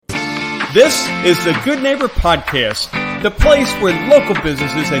This is the Good Neighbor Podcast, the place where local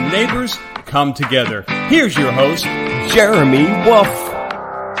businesses and neighbors come together. Here's your host, Jeremy Wolf.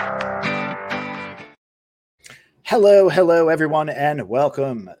 Hello, everyone, and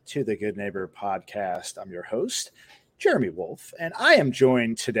welcome to the Good Neighbor Podcast. I'm your host, Jeremy Wolf, and I am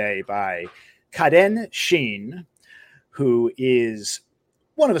joined today by Kaden Sheen, who is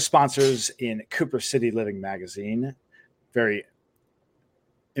one of the sponsors in Cooper City Living Magazine. Very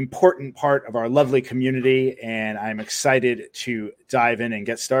important part of our lovely community, and I'm excited to dive in and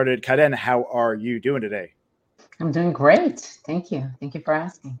get started. Kaden, how are you doing today? I'm doing great. Thank you. Thank you for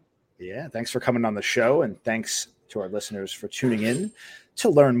asking. Yeah, thanks for coming on the show, and thanks to our listeners for tuning in to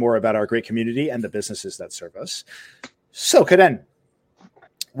learn more about our great community and the businesses that serve us. So, Kaden,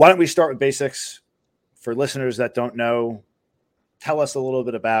 why don't we start with basics? For listeners that don't know, tell us a little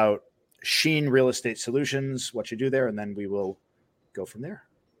bit about Sheen Real Estate Solutions, what you do there, and then we will go from there.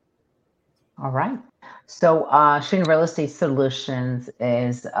 All right. So Sheen Real Estate Solutions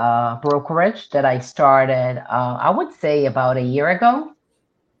is a brokerage that I started, I would say about a year ago.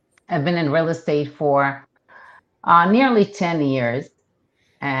 I've been in real estate for nearly 10 years,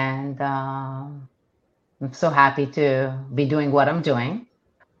 and I'm so happy to be doing what I'm doing.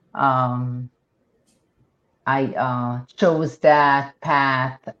 I chose that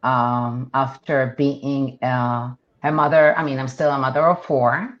path after being a mother. I mean, I'm still a mother of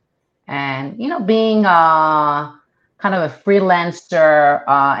four. And, being kind of a freelancer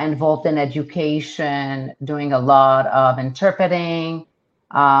involved in education, doing a lot of interpreting,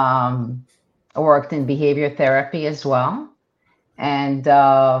 worked in behavior therapy as well, and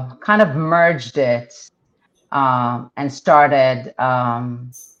kind of merged it and started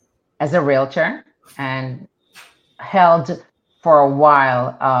as a realtor and held for a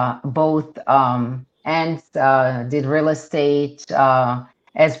while both ends, did real estate.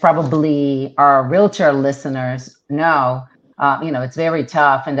 As probably our realtor listeners know, it's very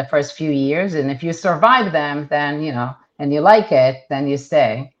tough in the first few years. And if you survive them, then, and you like it, then you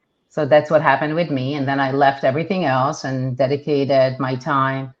stay. So that's what happened with me. And then I left everything else and dedicated my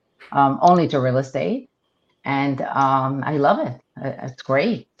time only to real estate. And I love it. It's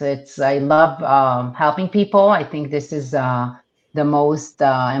great. I love helping people. I think this is the most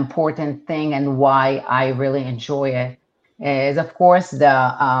important thing, and why I really enjoy it is, of course,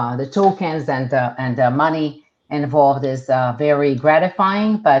 the tokens and the money involved is very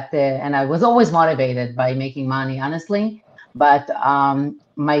gratifying. But and I was always motivated by making money, honestly. But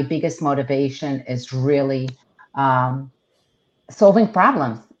my biggest motivation is really solving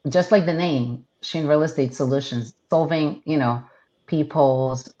problems, just like the name, Sheen Real Estate Solutions, solving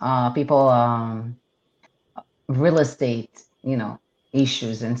people's real estate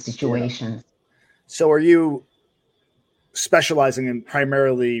issues and situations. Yeah. So are you specializing in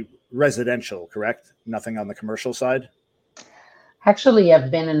primarily residential, correct? Nothing on the commercial side? Actually,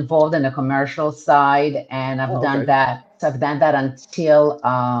 I've been involved in the commercial side, and I've done that. So I've done that until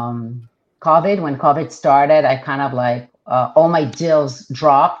COVID. When COVID started, I kind of all my deals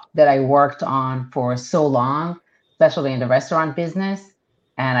dropped that I worked on for so long, especially in the restaurant business.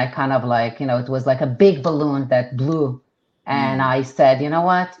 And I kind of it was like a big balloon that blew. And I said, you know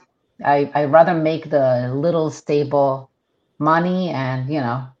what? I'd rather make the little stable money and,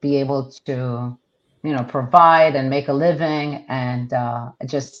 be able to, provide and make a living. And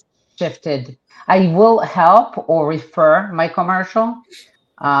just shifted. I will help or refer my commercial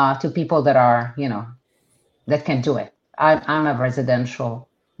to people that are, that can do it. I'm a residential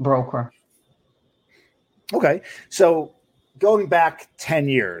broker. Okay. So going back 10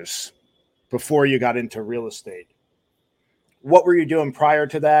 years before you got into real estate, what were you doing prior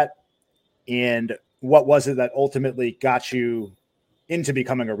to that? And what was it that ultimately got you into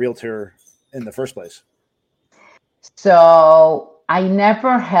becoming a realtor in the first place? So I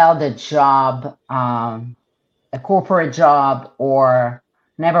never held a job, a corporate job, or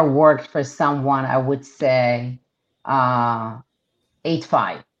never worked for someone, I would say 8-5.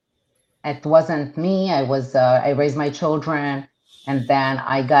 It wasn't me. I raised my children, and then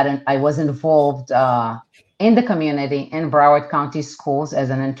I was involved in the community in Broward County Schools as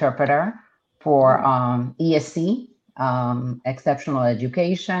an interpreter for ESC, exceptional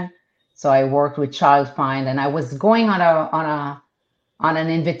education. So I worked with Child Find, and I was going on an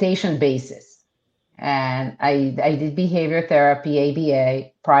invitation basis. And I did behavior therapy,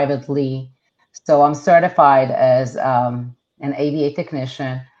 ABA, privately. So I'm certified as an ABA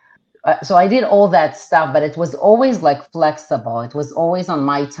technician. So I did all that stuff, but it was always flexible. It was always on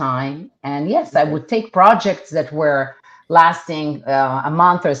my time. And yes, I would take projects that were lasting a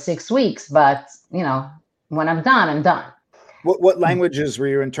month or 6 weeks, but when I'm done, I'm done. What languages were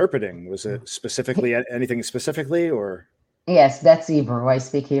you interpreting? Was it specifically anything specifically, or? Yes, that's Hebrew. I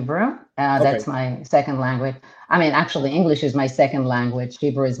speak Hebrew. Okay. That's my second language. I mean, actually, English is my second language.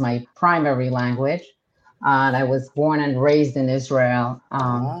 Hebrew is my primary language. And I was born and raised in Israel.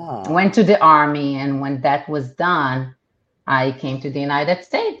 Went to the army, and when that was done, I came to the United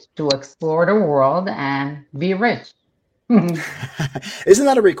States to explore the world and be rich. Isn't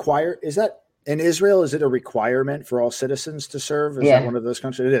that is that in Israel? Is it a requirement for all citizens to serve? Is that one of those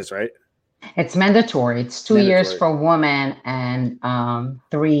countries? It is, right? It's mandatory. It's 2 years for women and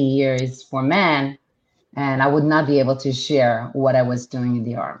 3 years for men. And I would not be able to share what I was doing in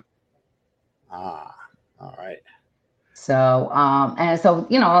the army. All right. So,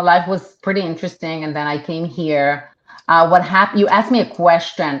 life was pretty interesting. And then I came here. What happened? You asked me a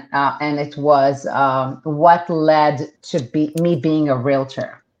question, and it was what led to me being a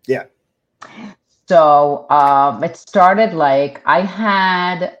realtor. Yeah. So it started like I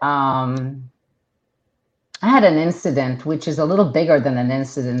had an incident, which is a little bigger than an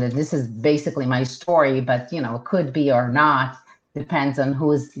incident. And this is basically my story, but it could be or not, depends on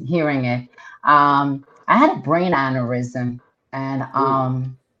who's hearing it. I had a brain aneurysm, and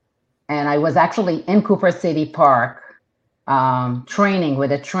I was actually in Cooper City Park training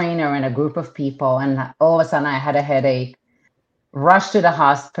with a trainer and a group of people, and all of a sudden I had a headache. Rushed to the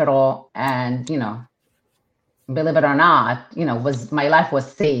hospital, and believe it or not, my life was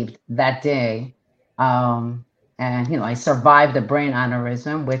saved that day. And I survived the brain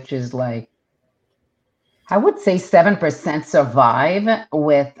aneurysm, which is like, I would say 7% survive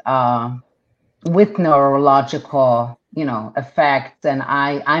with neurological, effects, and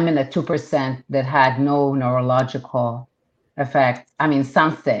I'm in the 2% that had no neurological effects. I mean,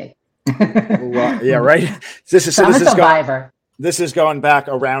 some say. Well, yeah, right. I'm a survivor. This is going back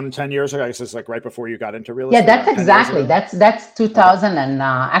around 10 years ago. I guess it's like right before you got into real estate. Yeah, that's exactly. That's 2000 and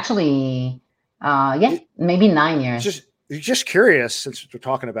maybe 9 years. Just curious, since we're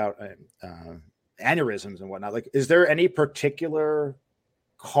talking about aneurysms and whatnot, like, is there any particular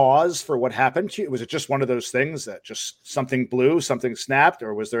cause for what happened to you? Was it just one of those things that just something blew, something snapped,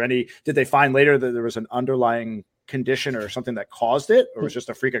 or did they find later that there was an underlying condition or something that caused it, or was it just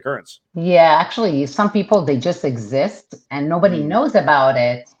a freak occurrence? Yeah, actually, some people, they just exist and nobody knows about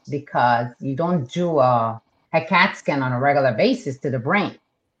it because you don't do a CAT scan on a regular basis to the brain.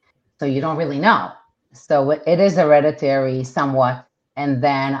 So you don't really know. So it is hereditary somewhat. And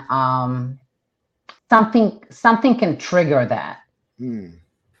then something can trigger that.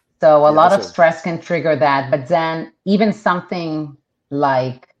 So a lot of stress can trigger that. But then even something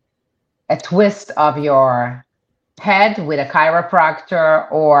like a twist of your head with a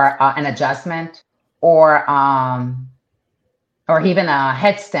chiropractor or an adjustment or even a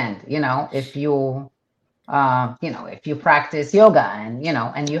headstand, if you practice yoga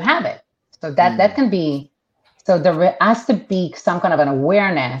and you have it. So that can be, so there has to be some kind of an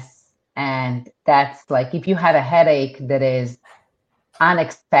awareness. And that's like, if you have a headache that is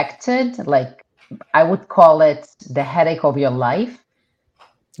unexpected, like I would call it the headache of your life,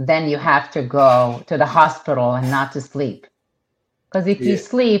 then you have to go to the hospital and not to sleep. Because if you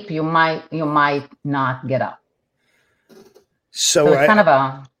sleep, you might not get up. So it's kind of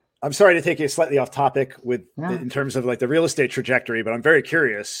I'm sorry to take you slightly off topic in terms of like the real estate trajectory, but I'm very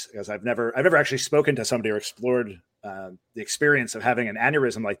curious because I've never actually spoken to somebody or explored the experience of having an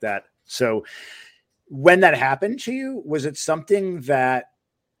aneurysm like that. So when that happened to you, was it something that,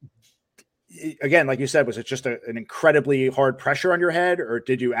 again, like you said, was it just an incredibly hard pressure on your head, or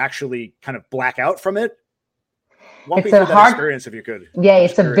did you actually kind of black out from it? Walk me through that experience if you could. Yeah,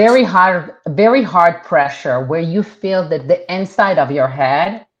 it's a very hard pressure where you feel that the inside of your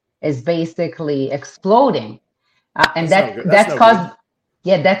head is basically exploding, and that's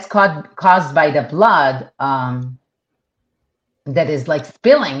caused by the blood that is like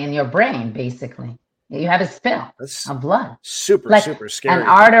spilling in your brain. Basically, you have a spill of blood. Super scary.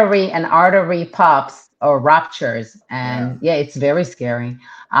 An artery pops or ruptures, and it's very scary.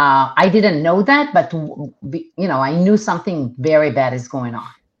 I didn't know that, but I knew something very bad is going on.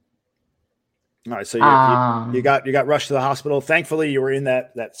 All right, so you got rushed to the hospital. Thankfully, you were in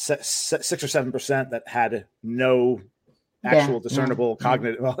that 6 or 7% that had no actual discernible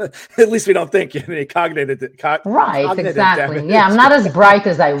cognitive. Well, at least we don't think you have any cognitive. Right, exactly. Damage. Yeah, I'm not as bright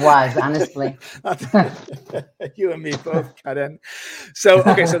as I was, honestly. You and me both, Kaden. So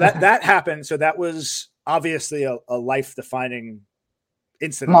that happened. So that was obviously a life-defining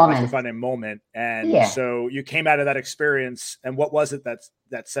incident, life-defining moment. And so you came out of that experience, and what was it that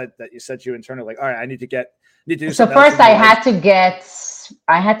you said to you internally, like, all right, I need to get Need to do So something else first in your life?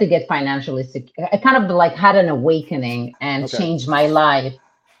 I had to get financially secure. I kind of like had an awakening and Okay. changed my life.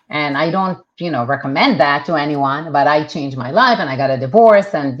 And I don't, recommend that to anyone, but I changed my life and I got a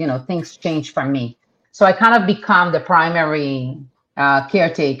divorce and, things changed for me. So I kind of become the primary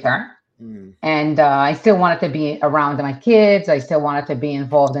caretaker. And I still wanted to be around my kids. I still wanted to be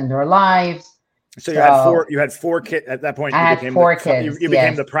involved in their lives. So you had four kids at that point. I had four kids. You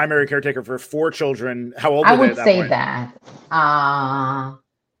became the primary caretaker for four children. How old I were they would at that say point? that.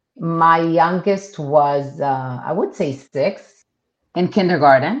 My youngest was, I would say 6 in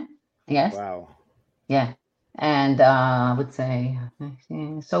kindergarten. Yes. Wow. Yeah. And I would say,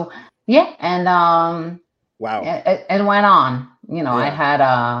 so, yeah. And wow. It went on. Yeah. I had,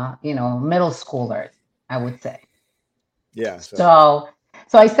 middle schoolers, I would say. Yeah. So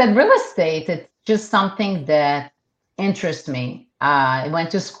I said real estate, it's just something that interests me. I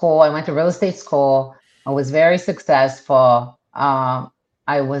went to school. I went to real estate school. I was very successful. I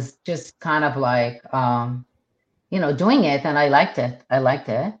was just kind of like, doing it, and I liked it.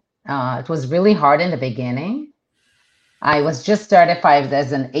 It was really hard in the beginning. I was just certified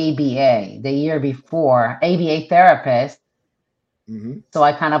as an ABA the year before, ABA therapist. Mm-hmm. So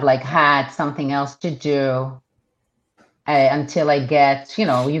I kind of like had something else to do until I get,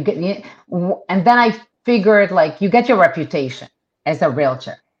 and then I figured like you get your reputation as a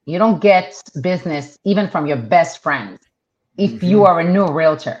realtor. You don't get business even from your best friends. If you are a new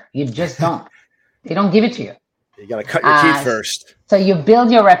realtor, you just don't. They don't give it to you. You got to cut your teeth first. So you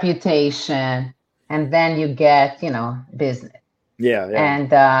build your reputation and then you get, business. Yeah.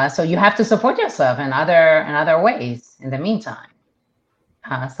 And so you have to support yourself in other ways in the meantime.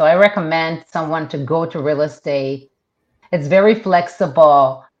 So I recommend someone to go to real estate. It's very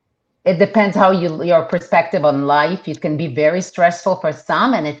flexible. It depends how your perspective on life. It can be very stressful for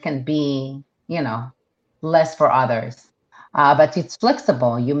some and it can be, less for others. But it's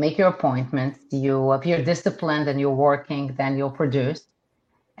flexible. You make your appointments. If you're disciplined and you're working, then you'll produce.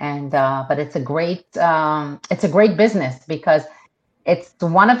 And but it's a great business because it's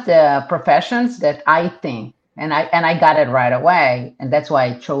one of the professions that I think, and I got it right away, and that's why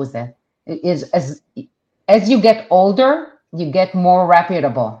I chose it. It is as you get older, you get more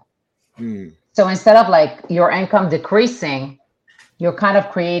reputable. So instead of like your income decreasing, you're kind of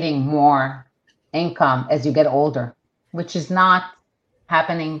creating more income as you get older, which is not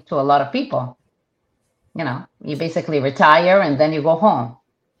happening to a lot of people. You basically retire and then you go home.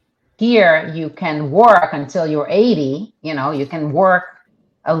 Here, you can work until you're 80, you can work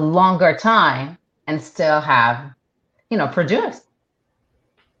a longer time and still have, produce.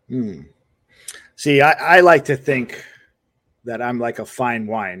 See, I like to think that I'm like a fine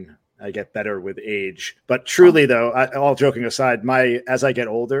wine. I get better with age. But truly, though, all joking aside, as I get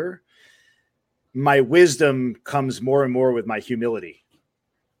older, my wisdom comes more and more with my humility.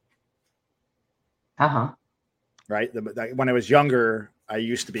 Right? When I was younger, I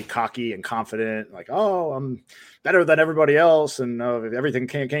used to be cocky and confident, like, oh, I'm better than everybody else, and everything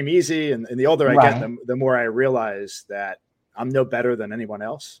came easy. And the older I get, the more I realize that I'm no better than anyone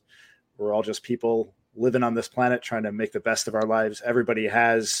else. We're all just people living on this planet, trying to make the best of our lives. Everybody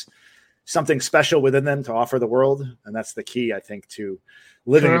has something special within them to offer the world. And that's the key, I think, to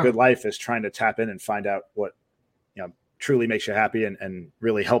living a good life, is trying to tap in and find out what, truly makes you happy and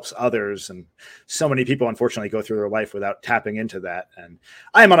really helps others. And so many people, unfortunately, go through their life without tapping into that. And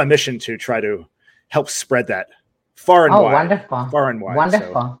I am on a mission to try to help spread that far and wide. Wonderful. Far and wide.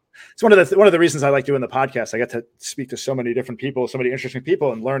 Wonderful. So it's one of the reasons I like doing the podcast. I get to speak to so many different people, so many interesting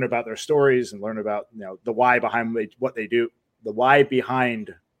people, and learn about their stories and learn about the why behind what they do, the why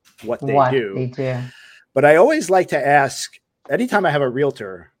behind what they do. But I always like to ask, anytime I have a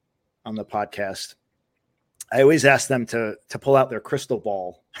realtor on the podcast, I always ask them to pull out their crystal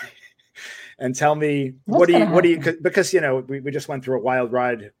ball and tell me what do you because we just went through a wild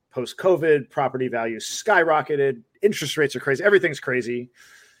ride post-COVID, property values skyrocketed, interest rates are crazy, everything's crazy.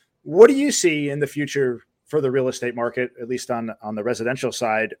 What do you see in the future for the real estate market, at least on the residential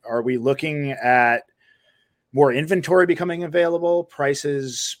side? Are we looking at more inventory becoming available,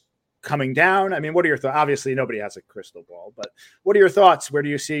 prices coming down? I mean, what are your thoughts? Obviously, nobody has a crystal ball, but what are your thoughts? Where do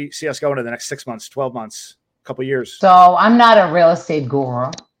you see us going in the next 6 months, 12 months, couple years? So I'm not a real estate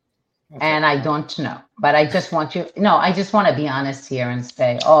guru, and I don't know, but I just want to be honest here and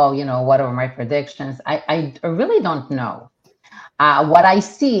say, what are my predictions? I really don't know. What I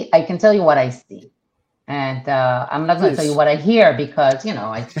see, I can tell you what I see. And I'm not going to tell you what I hear because,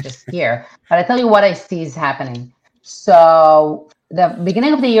 I just hear, but I tell you what I see is happening. So the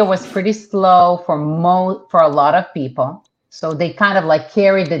beginning of the year was pretty slow for a lot of people. So they kind of like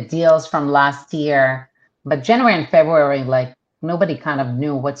carried the deals from last year But January and February, like nobody kind of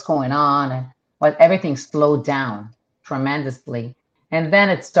knew what's going on, and everything slowed down tremendously. And then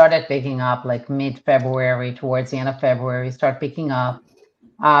it started picking up like mid-February, towards the end of February, start picking up.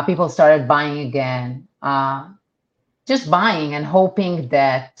 People started buying again, just buying and hoping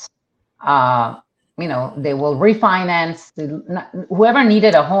that, they will refinance. Whoever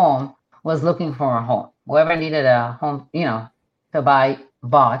needed a home was looking for a home. Whoever needed a home, to buy,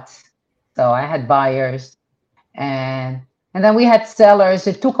 bought. So I had buyers, and then we had sellers.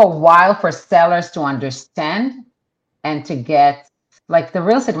 It took a while for sellers to understand and to get, like, the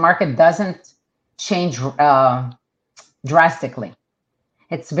real estate market doesn't change drastically.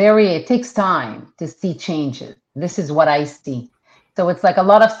 It takes time to see changes. This is what I see. So it's like a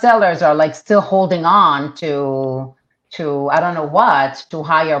lot of sellers are like still holding on to I don't know what, to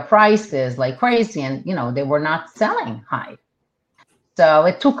higher prices like crazy, and they were not selling high. So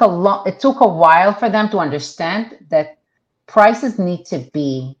it took a while for them to understand that prices need to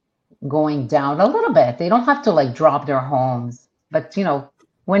be going down a little bit. They don't have to like drop their homes, but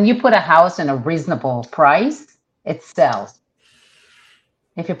when you put a house in a reasonable price, it sells.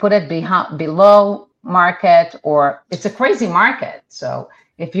 If you put it below market, or it's a crazy market, so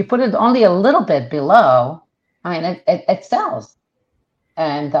if you put it only a little bit below, I mean, it sells.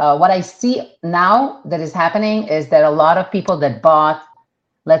 And what I see now that is happening is that a lot of people that bought,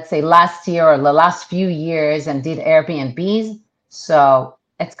 let's say last year or the last few years, and did Airbnbs, so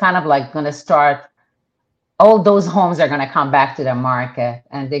it's kind of like going to start, all those homes are going to come back to the market,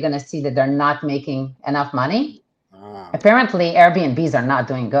 and they're going to see that they're not making enough money. Apparently Airbnbs are not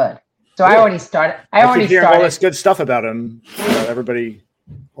doing good. So really? I keep hearing all this good stuff about them. Everybody,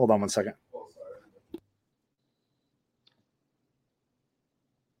 hold on one second.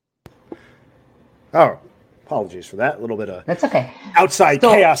 Oh, apologies for that. A little bit of that's okay. Outside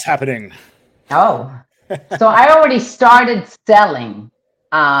chaos happening. Oh, so I already started selling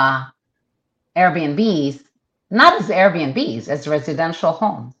Airbnbs, not as Airbnbs, as residential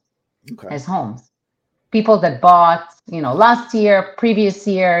homes, as homes. People that bought, last year, previous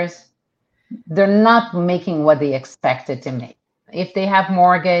years, they're not making what they expected to make. If they have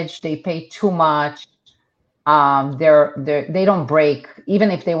mortgage, they pay too much. They don't break.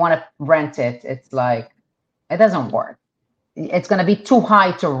 Even if they want to rent it, it's like, it doesn't work. It's going to be too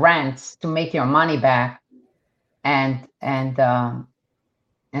high to rent to make your money back, and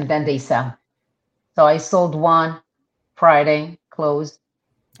then they sell. So I sold one Friday, closed.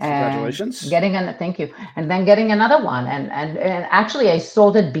 Congratulations. Thank you. And then getting another one. And actually I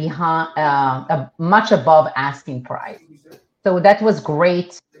sold it much above asking price. So that was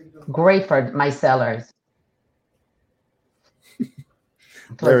great for my sellers.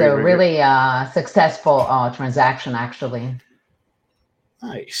 It was a really successful transaction, actually.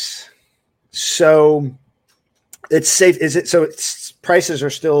 Nice. So it's safe. Is it, so it's prices are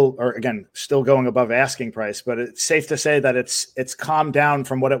still going above asking price, but it's safe to say that it's calmed down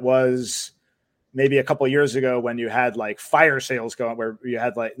from what it was maybe a couple of years ago, when you had like fire sales going, where you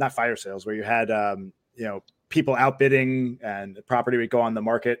had like, not fire sales, where you had, people outbidding, and the property would go on the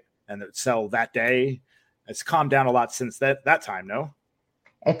market and it would sell that day. It's calmed down a lot since that time. No?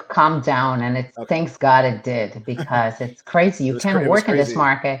 It calmed down, and thanks God it did, because it's crazy. You can't work in this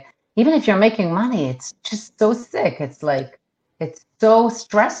market. Even if you're making money, it's just so sick. It's like, it's so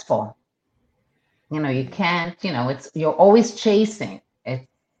stressful. You can't, you're always chasing.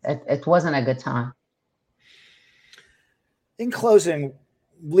 It wasn't a good time. In closing,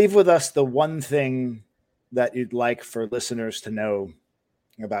 leave with us the one thing that you'd like for listeners to know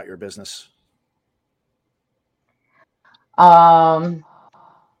about your business.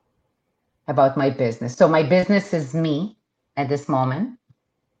 About my business. So my business is me at this moment.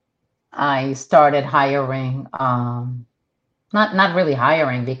 I started hiring, not really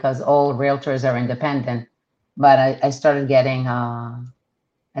hiring, because all realtors are independent, but I started getting,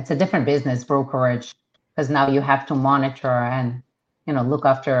 it's a different business, brokerage, because now you have to monitor and, look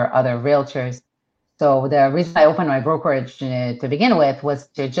after other realtors. So the reason I opened my brokerage to begin with was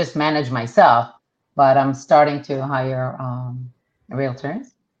to just manage myself, but I'm starting to hire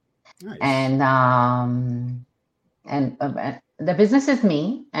realtors. Nice. And the business is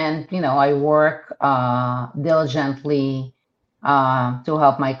me, and I work diligently to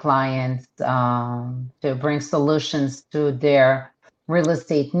help my clients, to bring solutions to their real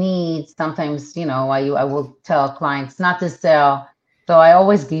estate needs. Sometimes I will tell clients not to sell, so I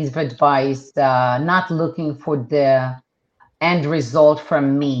always give advice, not looking for the end result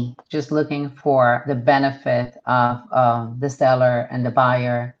from me, just looking for the benefit of the seller and the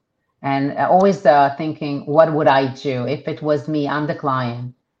buyer. And always thinking, what would I do if it was me? I'm the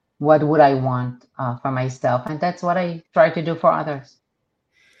client. what would I want for myself? And that's what I try to do for others.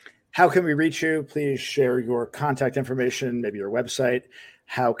 How can we reach you? Please share your contact information, maybe your website.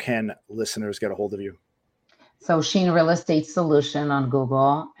 How can listeners get a hold of you? So Sheen Real Estate Solution on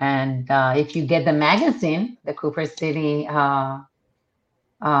Google. And if you get the magazine, the Cooper City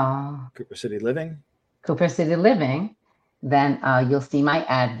Living, then you'll see my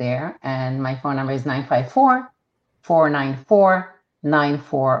ad there. And my phone number is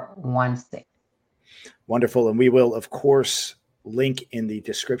 954-494-9416. Wonderful. And we will, of course, link in the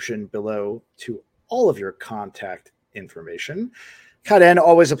description below to all of your contact information. Kaden,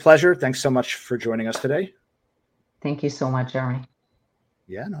 always a pleasure. Thanks so much for joining us today. Thank you so much, Jeremy.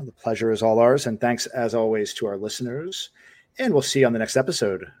 Yeah, no, the pleasure is all ours. And thanks, as always, to our listeners. And we'll see you on the next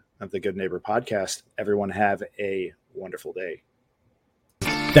episode of the Good Neighbor Podcast. Everyone have a wonderful day.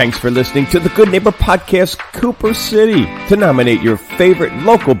 Thanks for listening to the Good Neighbor Podcast, Cooper City. To nominate your favorite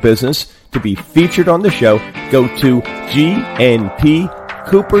local business to be featured on the show, go to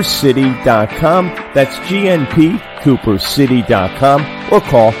gnpcoopercity.com. That's gnpcoopercity.com, or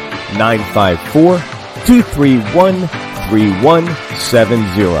call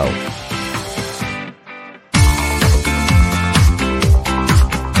 954-231-3170.